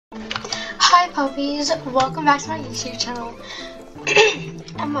Hi puppies, welcome back to my YouTube channel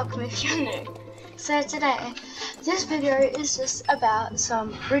and welcome if you're new. So today, this video is just about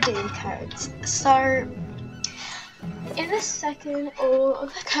some redeem codes. So in a second, all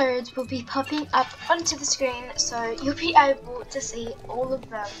of the codes will be popping up onto the screen, so you'll be able to see all of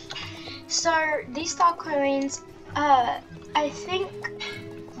them. So these star coins, I think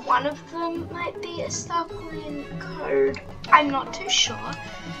one of them might be a star coin code. I'm not too sure,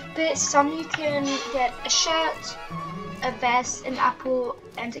 but some you can get a shirt, a vest, an apple,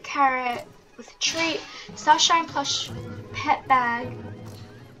 and a carrot with a treat, Starshine plush pet bag.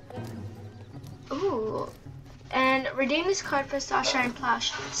 Ooh, and redeem this code for Starshine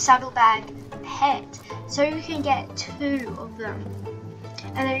plush saddlebag pet. So you can get 2 of them.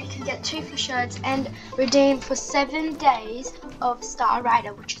 And then you can get 2 for shirts and redeem for 7 days of Star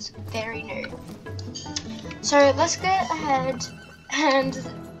Rider, which is very new. So let's go ahead and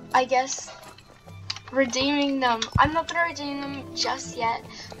I guess redeeming them. I'm not gonna redeem them just yet,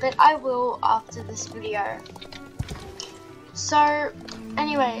 but I will after this video. So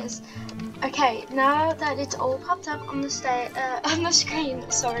anyways, okay, now that it's all popped up on the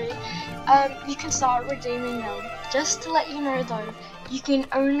screen, sorry, you can start redeeming them. Just to let you know though, you can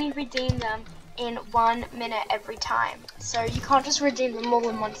only redeem them in 1 minute every time. So you can't just redeem them all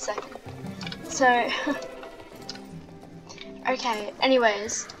in 1 second. So, okay,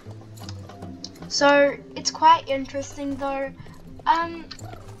 anyways. So, it's quite interesting though.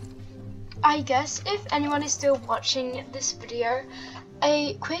 I guess if anyone is still watching this video,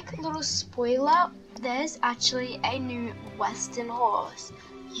 a quick little spoiler, there's actually a new Western horse.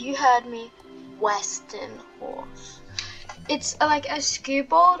 You heard me, Western horse. It's like a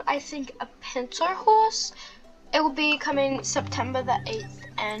skewbald, I think a pinto horse. It will be coming September the 8th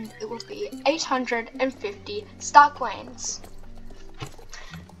and it will be 850 star coins.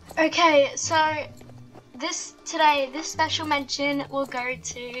 Okay, so this special mention will go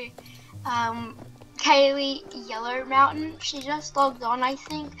to Kaylee Yellow Mountain. She just logged on, I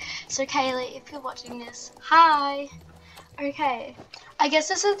think. So Kaylee, if you're watching this, hi. Okay, I guess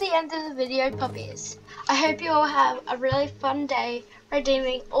this is the end of the video, puppies. I hope you all have a really fun day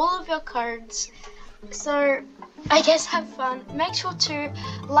redeeming all of your codes. So I guess have fun. Make sure to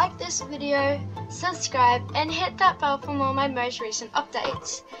like this video, subscribe, and hit that bell for all my most recent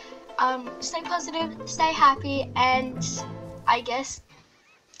updates. Stay positive, stay happy, and I guess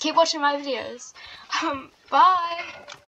keep watching my videos. Bye!